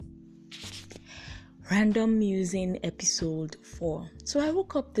Random Musing episode 4. So I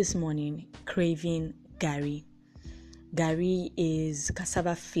woke up this morning craving gari. Gari is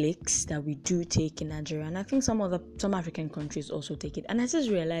cassava flakes that we do take in Nigeria, and I think some African countries also take it. And I just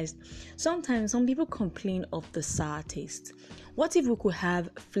realized sometimes some people complain of the sour taste. What if we could have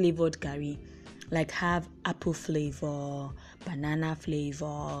flavored gari? Like have apple flavor, banana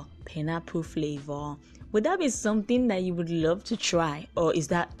flavor, pineapple flavor. Would that be something that you would love to try? Or is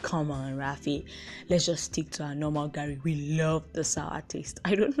that common, Rafi? Let's just stick to our normal gari. We love the sour taste.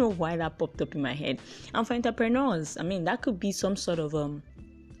 I don't know why that popped up in my head. And for entrepreneurs, that could be some sort of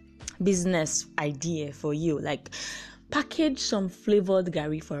business idea for you. Like package some flavored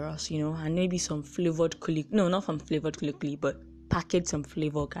gari for us, and maybe some flavored kulikuli. No, not from flavored kulikuli, but package some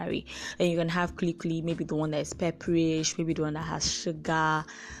flavor gari. And you can have kulikuli, maybe the one that is pepperish, maybe the one that has sugar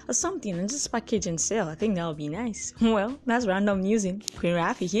or something, and just package and sell. I think that would be nice. Well, that's Random Musing. Queen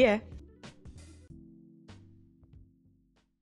Rafi here.